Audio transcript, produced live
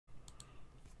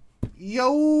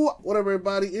Yo, what up,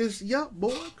 everybody? It's your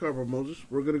boy, Carver Moses.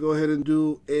 We're going to go ahead and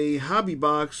do a hobby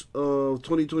box of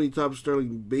 2020 Topps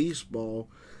Sterling Baseball.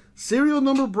 Serial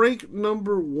number break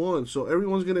number 1. So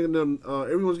everyone's getting a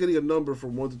number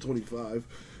from 1 to 25.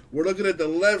 We're looking at the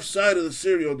left side of the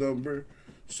serial number.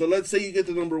 So let's say you get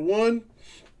the number 1.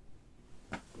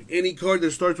 Any card that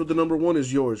starts with the number 1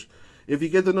 is yours. If you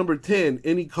get the number 10,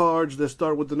 any cards that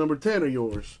start with the number 10 are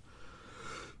yours.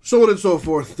 So on and so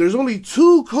forth. There's only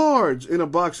 2 cards in a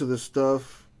box of this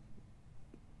stuff.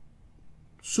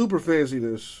 Super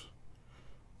fanciness.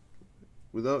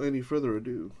 Without any further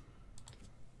ado,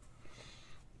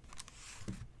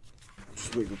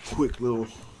 just make a quick little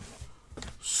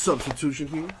substitution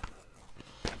here.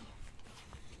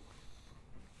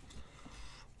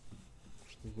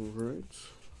 All right.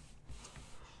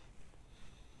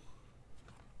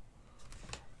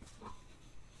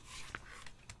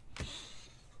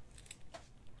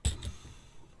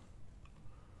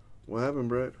 What happened,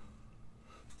 Brett?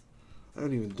 I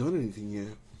haven't even done anything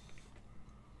yet.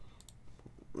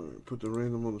 All right, put the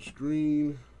random on the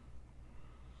screen.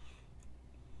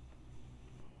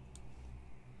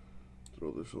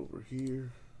 Throw this over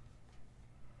here.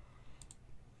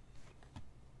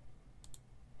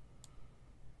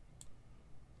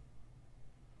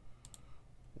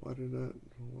 Why did that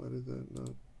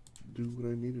not do what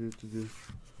I needed it to do?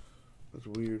 That's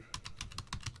weird.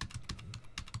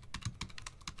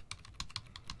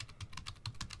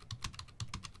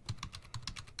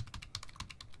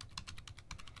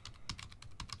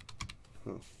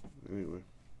 Huh. Anyway,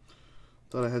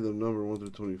 thought I had the number 1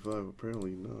 through 25.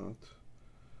 Apparently not.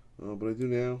 But I do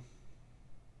now.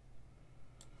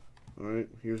 Alright,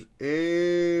 here's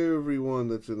everyone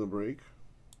that's in the break.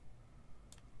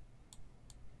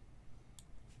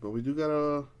 But we do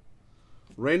gotta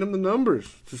random the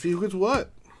numbers to see who gets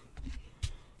what.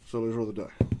 So let's roll the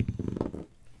die.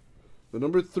 The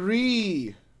number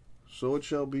 3. So it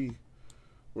shall be.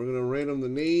 We're gonna random the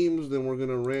names, then we're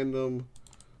gonna random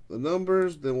the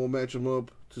numbers, then we'll match them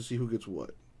up to see who gets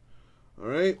what.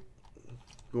 Alright.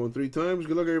 Going 3 times.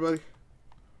 Good luck, everybody.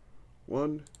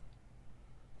 1,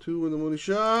 2 in the money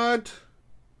shot.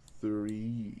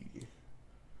 3.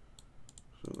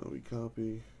 So now we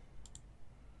copy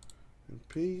and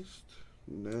paste.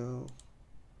 Now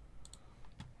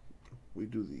we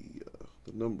do the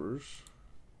numbers.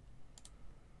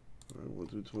 Alright, 1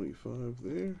 through 25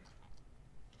 there.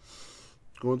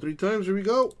 Going 3 times. Here we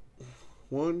go.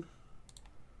 1,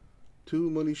 2,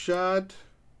 money shot,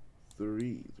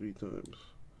 3 times.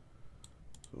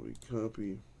 So we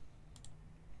copy,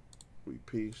 we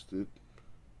paste it,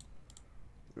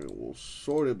 and we'll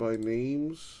sort it by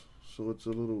names so it's a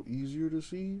little easier to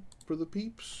see for the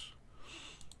peeps.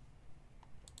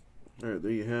 Alright,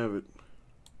 there you have it.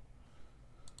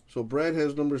 So Brad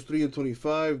has numbers 3 and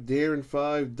 25, Darren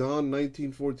 5, Don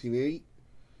 19, 14, 8.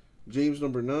 James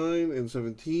number 9 and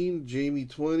 17, Jamie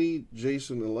 20,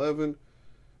 Jason 11,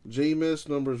 James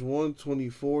numbers 1,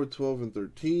 24, 12, and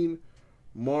 13,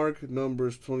 Mark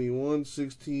numbers 21,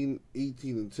 16,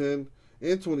 18, and 10,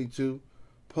 and 22,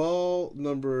 Paul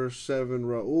number 7,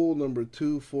 Raul number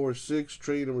 2, 4, 6,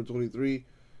 Trey number 23,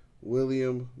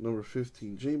 William number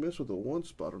 15. James with a 1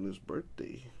 spot on his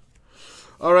birthday.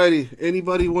 Alrighty,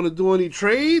 anybody want to do any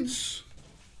trades?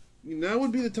 Now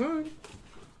would be the time.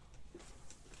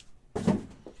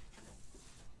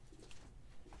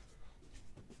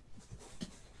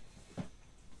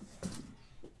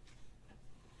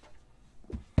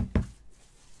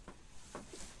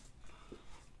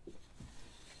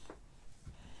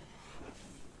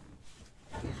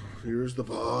 Here's the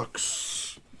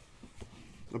box.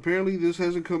 Apparently this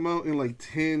hasn't come out in like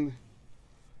 10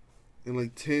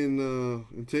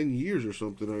 years or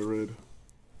something, I read.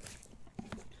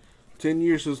 10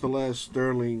 years since the last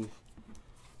Sterling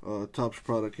Topps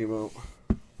product came out.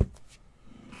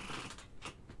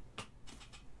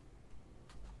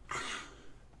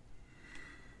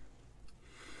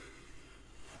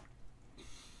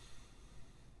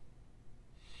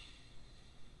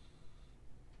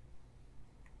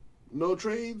 No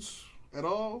trades at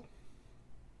all.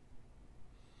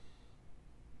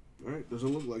 Alright,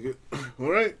 doesn't look like it.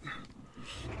 Alright,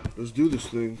 let's do this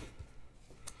thing.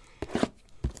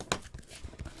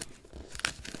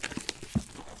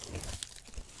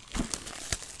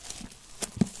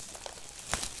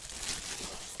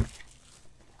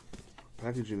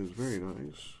 Packaging is very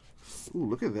nice. Ooh,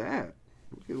 look at that.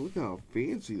 Look how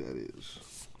fancy that is.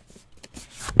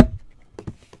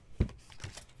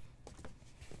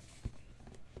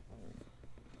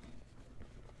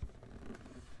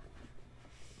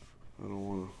 I don't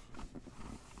want to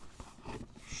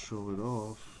show it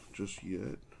off just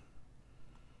yet.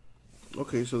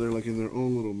 Okay, so they're like in their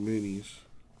own little minis.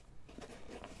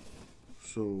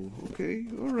 So, okay,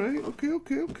 alright,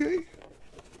 okay.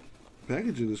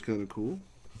 Packaging is kind of cool.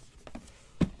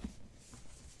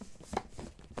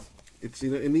 It's,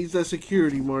 you know, it needs that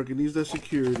security, Mark. It needs that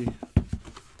security.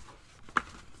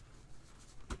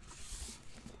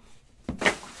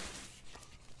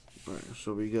 Alright,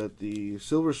 so we got the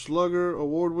Silver Slugger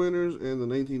Award winners and the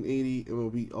 1980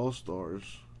 MLB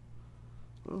All-Stars.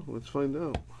 Well, let's find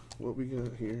out what we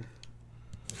got here.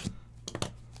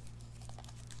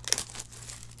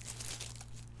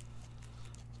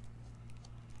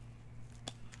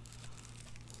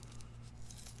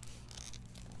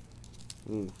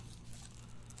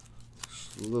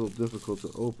 It's a little difficult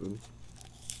to open.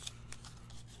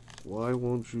 Why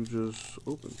won't you just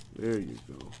open? There you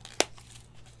go.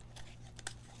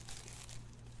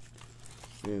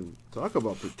 And talk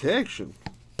about protection.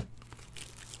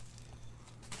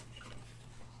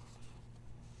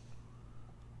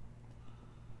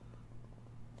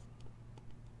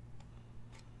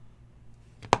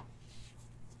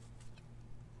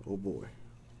 Oh boy.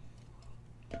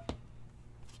 Let's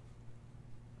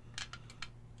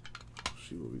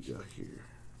see what we got here.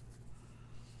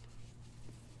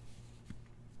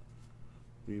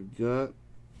 We've got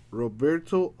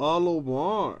Roberto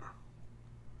Alomar,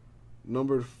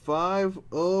 number 5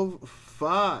 of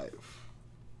 5.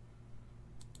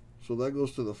 So that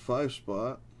goes to the 5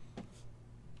 spot,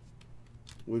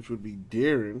 which would be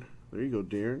Darren. There you go,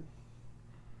 Darren.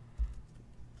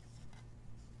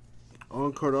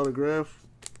 On-card autograph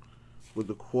with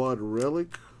the quad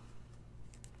relic.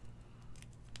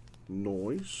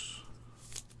 Noise.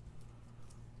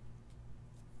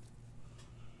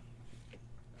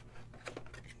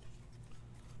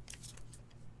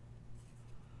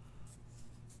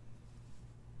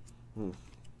 A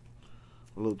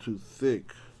little too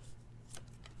thick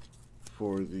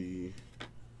for the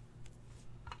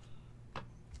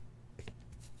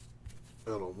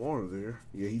Alomar there.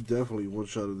 Yeah, he definitely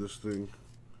one-shotted this thing.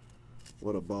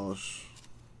 What a boss.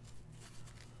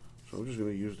 So I'm just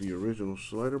going to use the original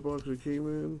slider box it came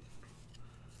in.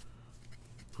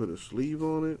 Put a sleeve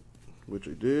on it, which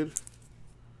I did.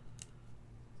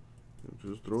 And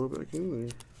just throw it back in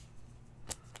there.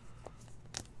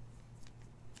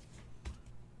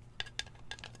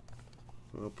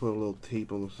 I'll put a little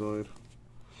tape on the side.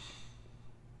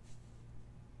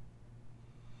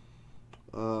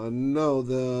 No,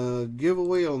 the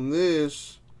giveaway on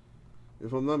this,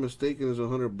 if I'm not mistaken, is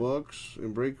 $100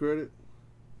 in break credit.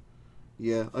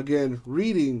 Yeah, again,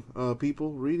 reading,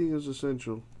 people. Reading is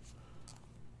essential.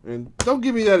 And don't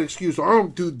give me that excuse,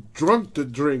 I'm too drunk to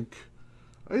drink.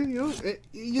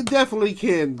 You definitely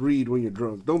can read when you're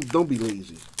drunk. Don't be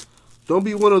lazy. Don't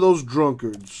be one of those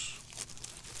drunkards.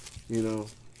 You know,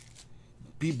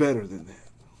 be better than that.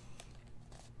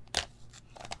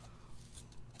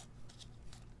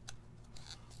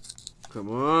 Come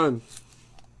on.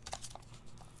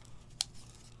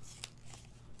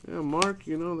 Yeah, Mark,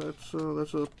 you know, that's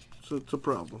a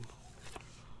problem.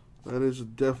 That is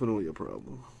definitely a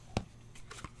problem.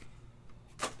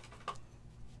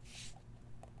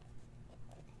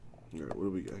 All right, what do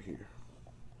we got here?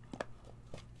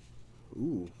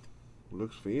 Ooh,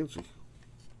 looks fancy.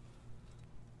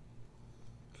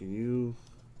 Can you...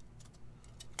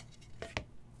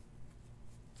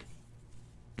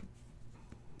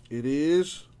 It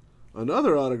is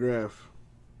another autograph.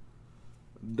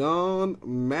 Don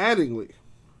Mattingly.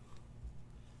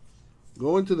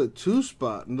 Going to the 2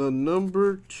 spot. The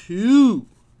number 2.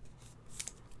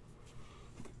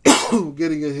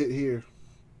 Getting a hit here.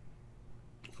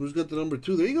 Who's got the number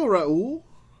 2? There you go, Raul.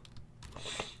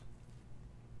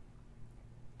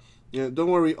 Yeah, don't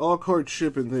worry. All card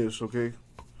ship in this, okay?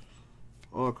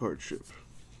 All card ship.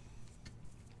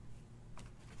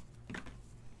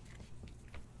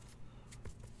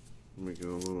 Make it a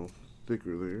little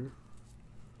thicker there.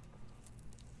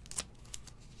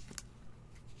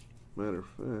 Matter of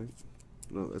fact,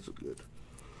 no, that's a good.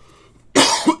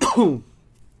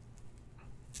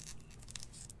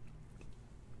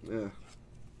 Yeah.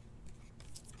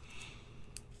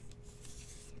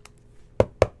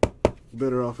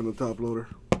 Better off in the top loader.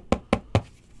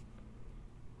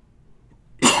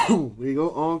 There you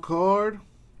go, on card.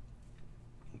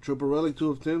 Triple relic, 2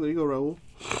 of 10. There you go, Raul.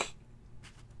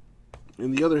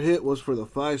 And the other hit was for the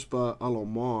 5 spot,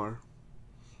 Alomar.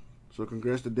 So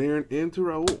congrats to Darren and to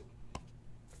Raul.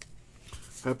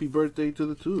 Happy birthday to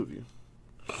the 2 of you.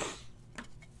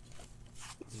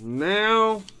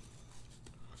 Now,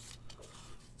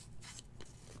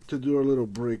 to do our little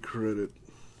break credit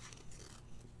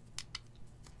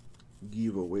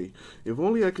giveaway. If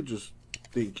only I could just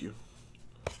thank you.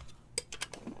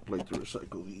 like to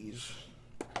recycle these.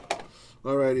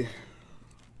 Alrighty.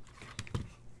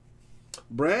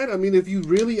 Brad, I mean, if you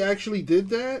really actually did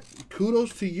that,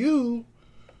 kudos to you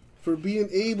for being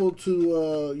able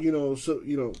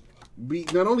to, be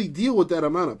not only deal with that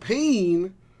amount of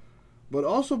pain, but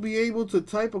also be able to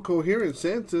type a coherent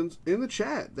sentence in the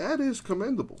chat. That is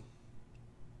commendable.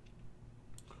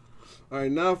 All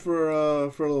right, now for a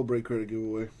little break credit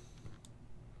giveaway.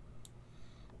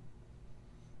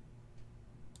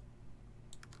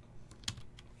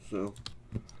 So,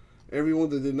 everyone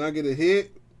that did not get a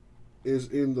hit is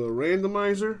in the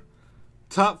randomizer.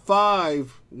 Top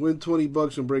 5 win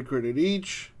 $20 in break credit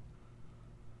each.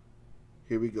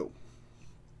 Here we go.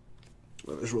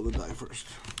 Let's roll the die first.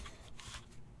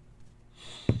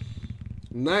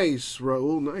 Nice,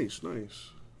 Raul. Nice, nice.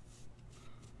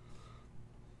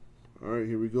 All right,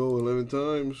 here we go. 11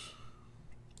 times.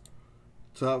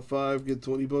 Top 5 get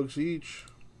 $20 each.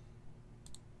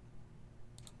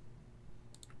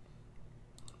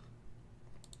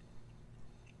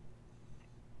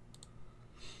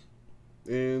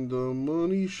 And the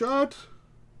money shot.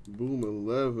 Boom,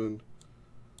 11.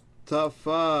 Top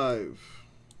 5.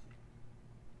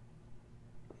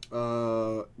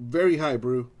 Very high,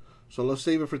 Brew. So let's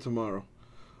save it for tomorrow.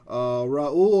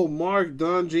 Raul, Mark,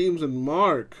 Don, James, and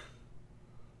Mark.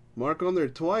 Mark on there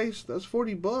twice. That's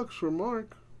 $40 for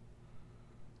Mark.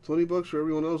 $20 for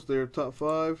everyone else there. Top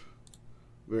 5.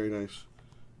 Very nice.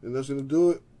 And that's going to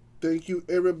do it. Thank you,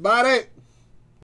 everybody.